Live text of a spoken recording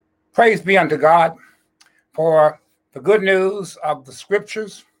Praise be unto God for the good news of the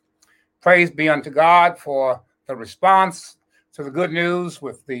scriptures. Praise be unto God for the response to the good news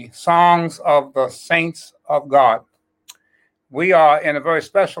with the songs of the saints of God. We are in a very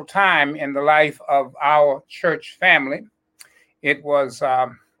special time in the life of our church family. It was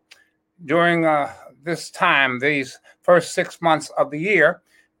during this time, these first 6 months of the year,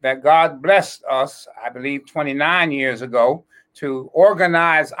 that God blessed us, I believe 29 years ago, to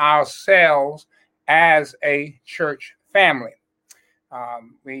organize ourselves as a church family.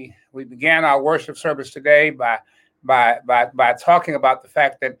 We began our worship service today by talking about the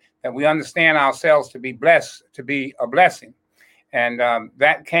fact that we understand ourselves to be blessed, to be a blessing. And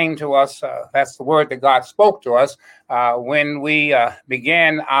that came to us, that's the word that God spoke to us when we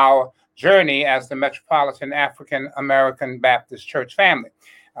began our journey as the Metropolitan African American Baptist Church family.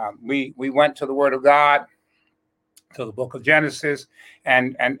 We went to the Word of God, to the book of Genesis,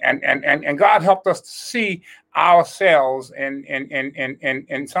 and God helped us to see ourselves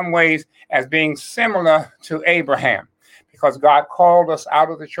in some ways as being similar to Abraham, because God called us out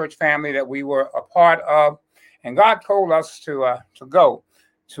of the church family that we were a part of, and God told us to go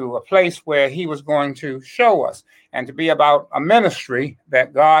to a place where he was going to show us and to be about a ministry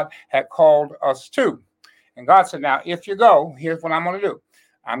that God had called us to. And God said, now, if you go, here's what I'm going to do.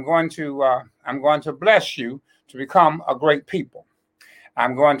 I'm going to bless you to become a great people.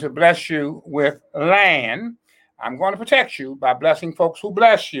 I'm going to bless you with land. I'm going to protect you by blessing folks who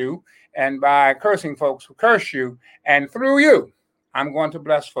bless you and by cursing folks who curse you. And through you, I'm going to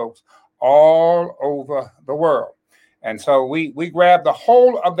bless folks all over the world. And so we grabbed the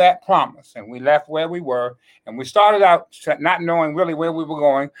whole of that promise, and we left where we were, and we started out not knowing really where we were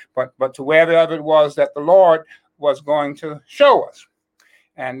going, but to wherever it was that the Lord was going to show us.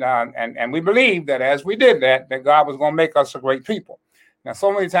 And we believed that as we did that God was going to make us a great people. Now,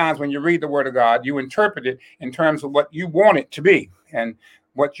 so many times when you read the Word of God, you interpret it in terms of what you want it to be. And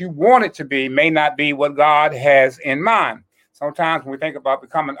what you want it to be may not be what God has in mind. Sometimes when we think about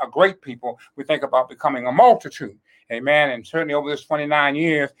becoming a great people, we think about becoming a multitude. Amen. And certainly over this 29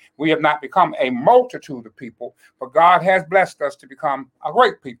 years, we have not become a multitude of people, but God has blessed us to become a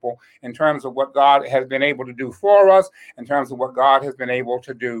great people in terms of what God has been able to do for us, in terms of what God has been able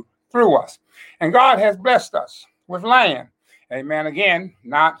to do through us. And God has blessed us with land. Amen. Again,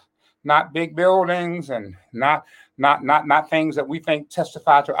 not big buildings and not things that we think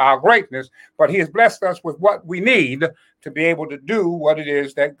testify to our greatness, but he has blessed us with what we need to be able to do what it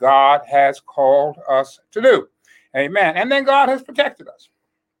is that God has called us to do. Amen. And then God has protected us.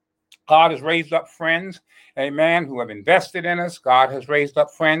 God has raised up friends, amen, who have invested in us. God has raised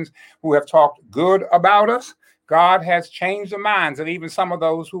up friends who have talked good about us. God has changed the minds of even some of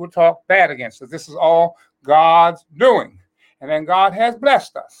those who would talk bad against us. This is all God's doing. And then God has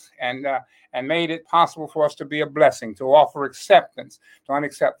blessed us and made it possible for us to be a blessing, to offer acceptance to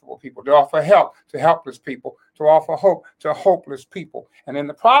unacceptable people, to offer help to helpless people, to offer hope to hopeless people. And in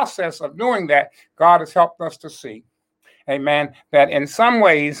the process of doing that, God has helped us to see, amen, that in some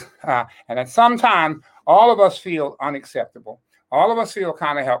ways and at some time, all of us feel unacceptable. All of us feel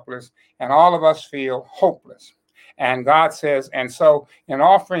kind of helpless, and all of us feel hopeless. And God says, and so in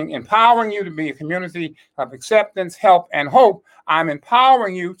empowering you to be a community of acceptance, help, and hope, I'm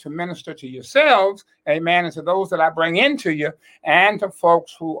empowering you to minister to yourselves, amen, and to those that I bring into you, and to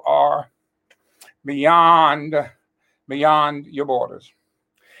folks who are beyond your borders.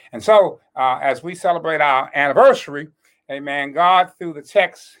 And so as we celebrate our anniversary, amen, God, through the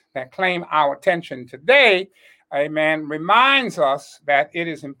texts that claim our attention today, amen, reminds us that it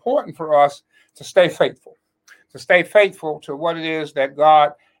is important for us to stay faithful. To stay faithful to what it is that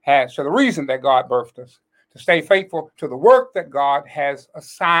God has, to the reason that God birthed us, to stay faithful to the work that God has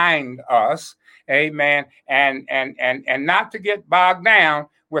assigned us, amen, and not to get bogged down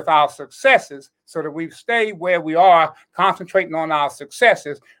with our successes so that we stay where we are, concentrating on our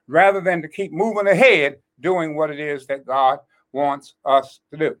successes, rather than to keep moving ahead, doing what it is that God wants us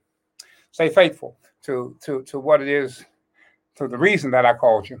to do. Stay faithful to what it is, to the reason that I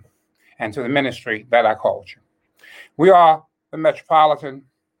called you, and to the ministry that I called you. We are the Metropolitan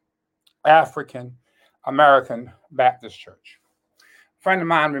African American Baptist Church. A friend of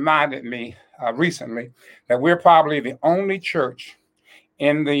mine reminded me recently that we're probably the only church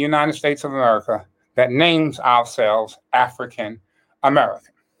in the United States of America that names ourselves African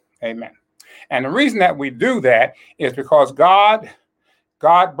American. Amen. And the reason that we do that is because God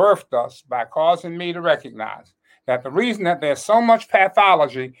birthed us by causing me to recognize that the reason that there's so much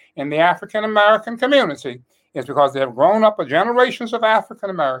pathology in the African American community is because they have grown up generations of African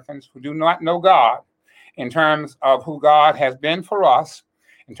Americans who do not know God in terms of who God has been for us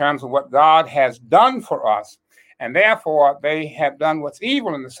in terms of what God has done for us. And therefore, they have done what's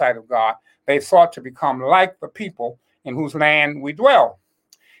evil in the sight of God. They sought to become like the people in whose land we dwell.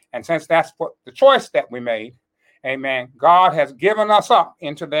 And since that's what the choice that we made, amen, God has given us up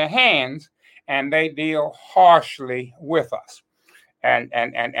into their hands, and they deal harshly with us. And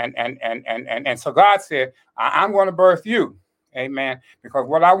so God said, I'm going to birth you, amen, because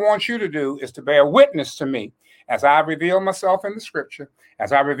what I want you to do is to bear witness to me as I reveal myself in the scripture,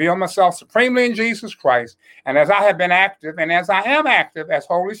 as I reveal myself supremely in Jesus Christ, and as I have been active and as I am active as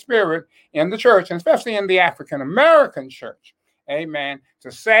Holy Spirit in the church, and especially in the African American church, amen,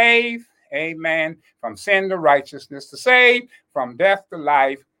 to save, amen, from sin to righteousness, to save from death to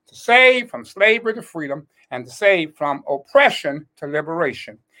life, to save from slavery to freedom, and to save from oppression to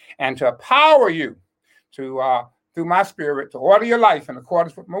liberation, and to empower you to, through my spirit, to order your life in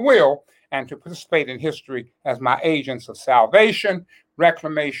accordance with my will, and to participate in history as my agents of salvation,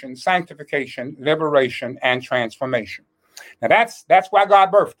 reclamation, sanctification, liberation, and transformation. Now that's why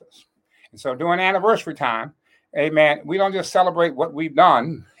God birthed us. And so during anniversary time, amen, we don't just celebrate what we've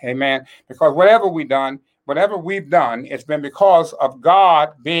done, amen, because whatever we've done, it's been because of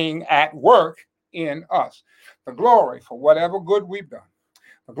God being at work in us. The glory for whatever good we've done,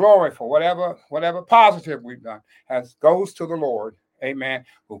 the glory for whatever positive we've done goes to the Lord, amen,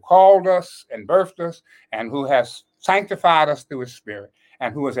 who called us and birthed us, and who has sanctified us through his spirit,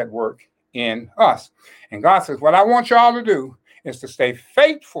 and who is at work in us. And God says, what I want y'all to do is to stay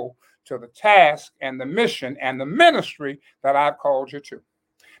faithful to the task and the mission and the ministry that I've called you to,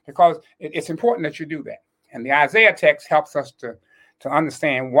 because it's important that you do that. And the Isaiah text helps us to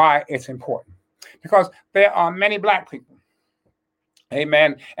understand why it's important, because there are many Black people,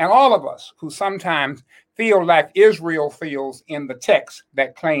 amen, and all of us who sometimes feel like Israel feels in the text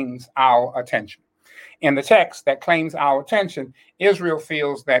that claims our attention. In the text that claims our attention, Israel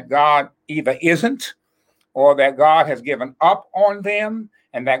feels that God either isn't, or that God has given up on them,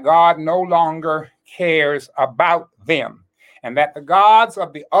 and that God no longer cares about them, and that the gods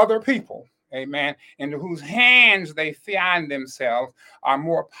of the other people, amen, into whose hands they find themselves, are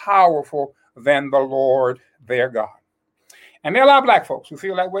more powerful than the Lord their God. And there are a lot of Black folks who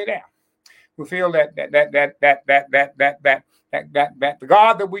feel that way down, who feel that the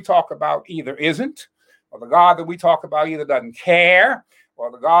God that we talk about either isn't, or the God that we talk about either doesn't care,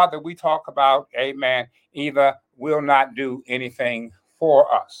 or the God that we talk about, amen, either will not do anything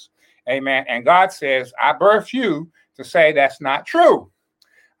for us. Amen. And God says, I birthed you to say that's not true.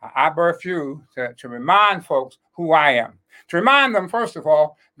 I birthed you to remind folks who I am. To remind them, first of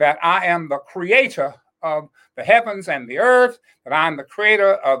all, that I am the creator of the heavens and the earth, that I'm the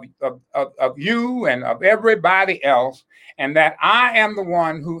creator of you and of everybody else, and that I am the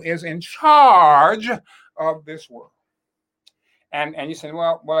one who is in charge of this world. And you say,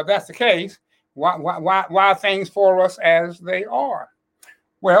 well, if that's the case, why are things for us as they are?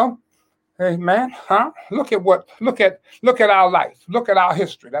 Well, hey man, look at our life, look at our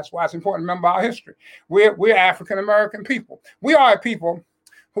history. That's why it's important to remember our history. We're African American people. We are a people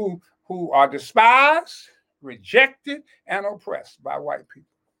who are despised, rejected, and oppressed by white people.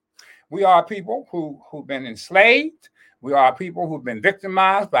 We are people who've been enslaved. We are people who've been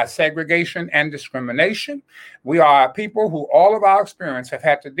victimized by segregation and discrimination. We are people who all of our experience have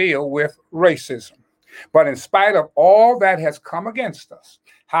had to deal with racism. But in spite of all that has come against us,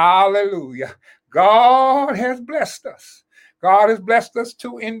 hallelujah, God has blessed us. God has blessed us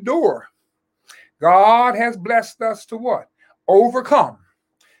to endure. God has blessed us to what? Overcome.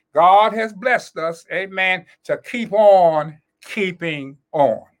 God has blessed us, amen, to keep on keeping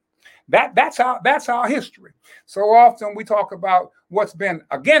on. That's our history. So often we talk about what's been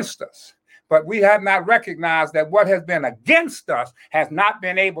against us, but we have not recognized that what has been against us has not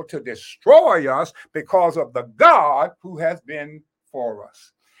been able to destroy us because of the God who has been for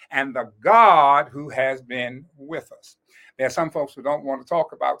us and the God who has been with us. There are some folks who don't want to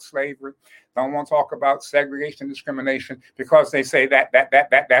talk about slavery, don't want to talk about segregation and discrimination, because they say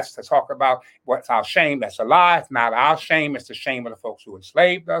that's to talk about what's our shame. That's a lie. It's not our shame. It's the shame of the folks who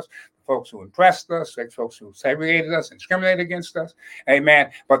enslaved us, the folks who oppressed us, the folks who segregated us and discriminated against us.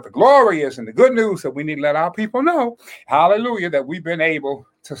 Amen. But the glory is, and the good news that we need to let our people know, hallelujah, that we've been able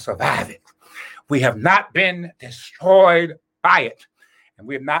to survive it. We have not been destroyed by it. And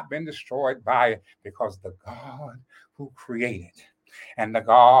we have not been destroyed by it because the God who created and the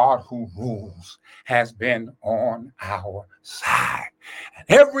God who rules has been on our side. And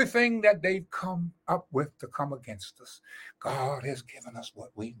everything that they've come up with to come against us, God has given us what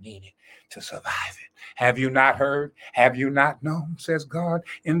we needed to survive it. Have you not heard? Have you not known, says God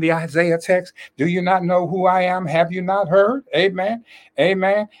in the Isaiah text? Do you not know who I am? Have you not heard? Amen.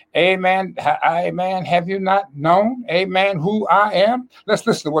 Amen. Amen. Amen. Have you not known? Amen. Who I am? Let's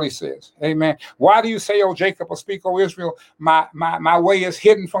listen to what he says. Amen. Why do you say, O Jacob, or speak, O Israel, my way is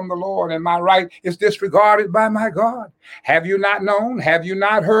hidden from the Lord, and my right is disregarded by my God? Have you not known? Have you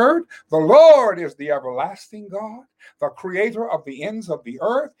not heard? The Lord is the everlasting God, the creator of the ends of the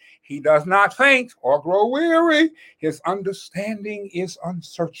earth. He does not faint or grow weary. His understanding is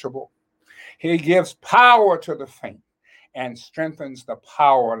unsearchable. He gives power to the faint and strengthens the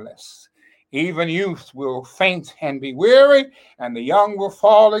powerless. Even youth will faint and be weary, and the young will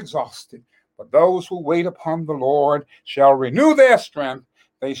fall exhausted. But those who wait upon the Lord shall renew their strength.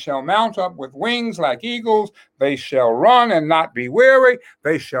 They shall mount up with wings like eagles. They shall run and not be weary.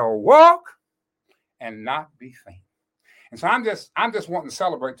 They shall walk and not be faint. And so I'm just wanting to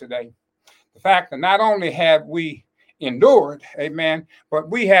celebrate today the fact that not only have we endured, amen, but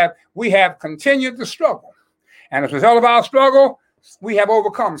we have continued to struggle. And as a result of our struggle, we have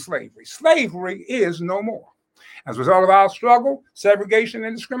overcome slavery. Slavery is no more. As a result of our struggle, segregation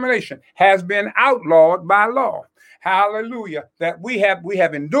and discrimination has been outlawed by law. Hallelujah. That we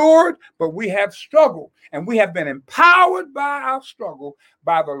have endured, but we have struggled, and we have been empowered by our struggle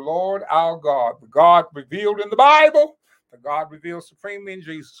by the Lord our God, the God revealed in the Bible, the God revealed supremely in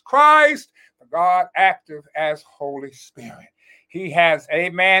Jesus Christ, the God active as Holy Spirit. He has,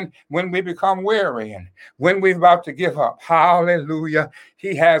 amen, when we become weary and when we're about to give up, hallelujah,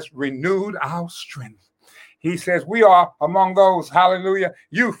 he has renewed our strength. He says we are among those, hallelujah,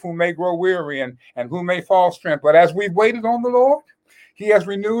 youth who may grow weary and who may fall strength. But as we've waited on the Lord, he has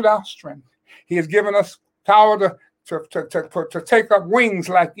renewed our strength. He has given us power to take up wings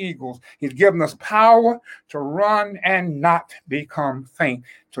like eagles. He's given us power to run and not become faint,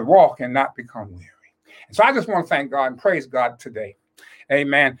 to walk and not become weary. And so I just want to thank God and praise God today,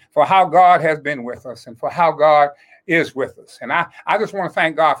 amen, for how God has been with us and for how God is with us. And I just want to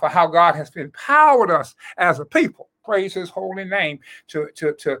thank God for how God has empowered us as a people, praise his holy name, to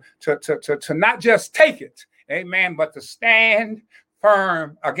not just take it, amen, but to stand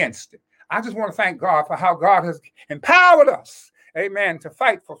firm against it. I just want to thank God for how God has empowered us, amen, to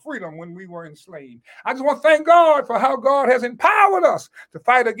fight for freedom when we were enslaved. I just want to thank God for how God has empowered us to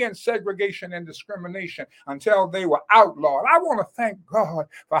fight against segregation and discrimination until they were outlawed. I want to thank God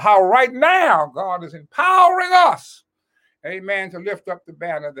for how right now God is empowering us, amen, to lift up the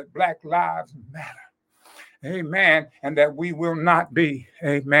banner that Black lives matter. Amen. And that we will not be,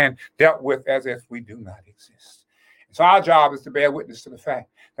 amen, dealt with as if we do not exist. So our job is to bear witness to the fact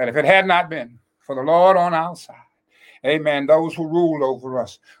that if it had not been for the Lord on our side, amen, those who rule over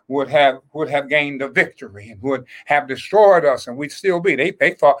us would have gained the victory and would have destroyed us, and we'd still be.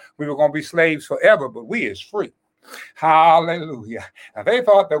 They thought we were going to be slaves forever, but we is free. Hallelujah. And they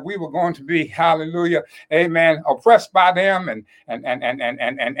thought that we were going to be, hallelujah, amen, oppressed by them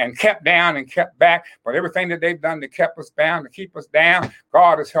and kept down and kept back. But everything that they've done to keep us down, to keep us down,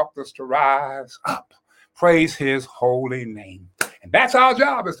 God has helped us to rise up. Praise his holy name. And that's our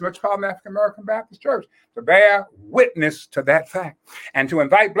job as the Metropolitan African American Baptist Church, to bear witness to that fact and to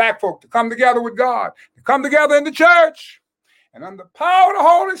invite Black folk to come together with God, to come together in the church and under the power of the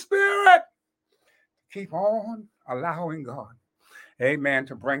Holy Spirit, keep on allowing God, amen,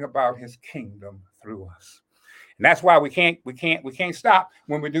 to bring about his kingdom through us. And that's why we can't stop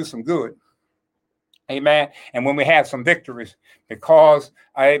when we do some good. Amen. And when we have some victories, because,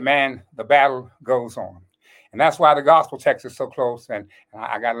 amen, the battle goes on. And that's why the gospel text is so close. And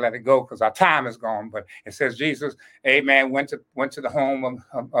I got to let it go because our time is gone. But it says Jesus, amen, went to the home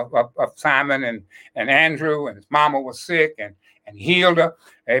of Simon and Andrew, and his mama was sick and healed her.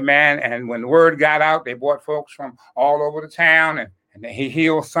 Amen. And when the word got out, they brought folks from all over the town, and he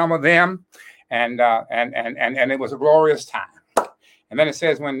healed some of them. And it was a glorious time. And then it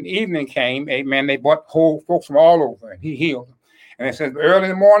says when evening came, amen, they brought whole folks from all over, and he healed them. And it says early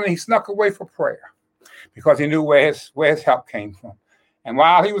in the morning, he snuck away for prayer because he knew where his help came from. And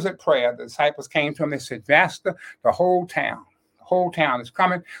while he was at prayer, the disciples came to him. They said, Master, the whole town is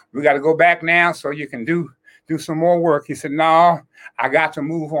coming. We got to go back now so you can do some more work. He said, no, I got to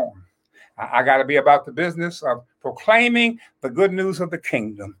move on. I got to be about the business of proclaiming the good news of the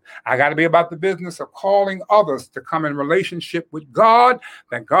kingdom. I got to be about the business of calling others to come in relationship with God,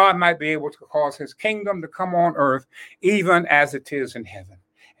 that God might be able to cause his kingdom to come on earth, even as it is in heaven.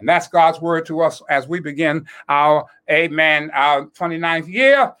 And that's God's word to us as we begin our 29th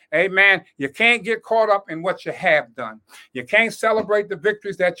year. Amen. You can't get caught up in what you have done. You can't celebrate the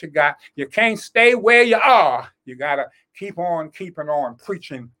victories that you got. You can't stay where you are. You got to keep on keeping on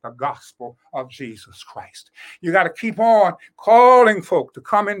preaching the gospel of Jesus Christ. You got to keep on calling folk to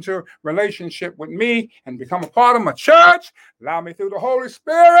come into relationship with me and become a part of my church. Allow me through the Holy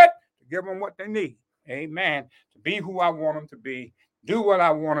Spirit to give them what they need. Amen. To be who I want them to be. Do what I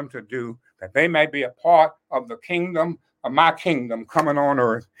want them to do, that they may be a part of the kingdom, of my kingdom coming on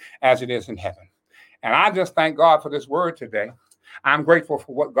earth as it is in heaven. And I just thank God for this word today. I'm grateful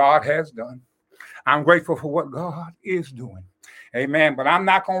for what God has done. I'm grateful for what God is doing. Amen. But I'm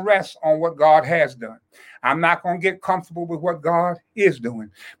not going to rest on what God has done. I'm not going to get comfortable with what God is doing.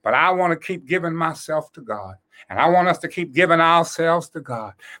 But I want to keep giving myself to God. And I want us to keep giving ourselves to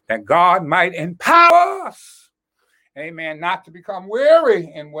God, that God might empower us. Amen. Not to become weary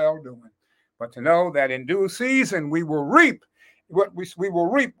in well-doing, but to know that in due season we will reap what we will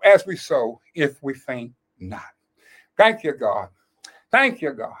reap as we sow if we faint not. Thank you, God. Thank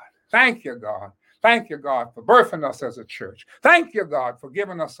you, God. Thank you, God. Thank you, God, for birthing us as a church. Thank you, God, for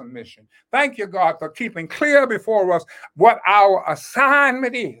giving us a mission. Thank you, God, for keeping clear before us what our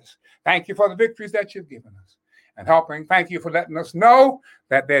assignment is. Thank you for the victories that you've given us and helping. Thank you for letting us know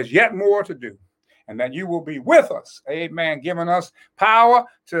that there's yet more to do. And that you will be with us, amen, giving us power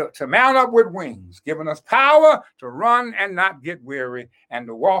to mount up with wings, giving us power to run and not get weary and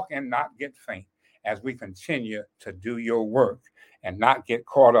to walk and not get faint as we continue to do your work and not get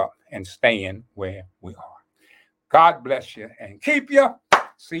caught up and staying where we are. God bless you and keep you.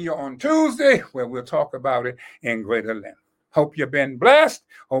 See you on Tuesday where we'll talk about it in greater length. Hope you've been blessed.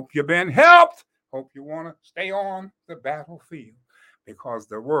 Hope you've been helped. Hope you want to stay on the battlefield. Because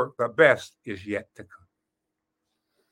the best is yet to come.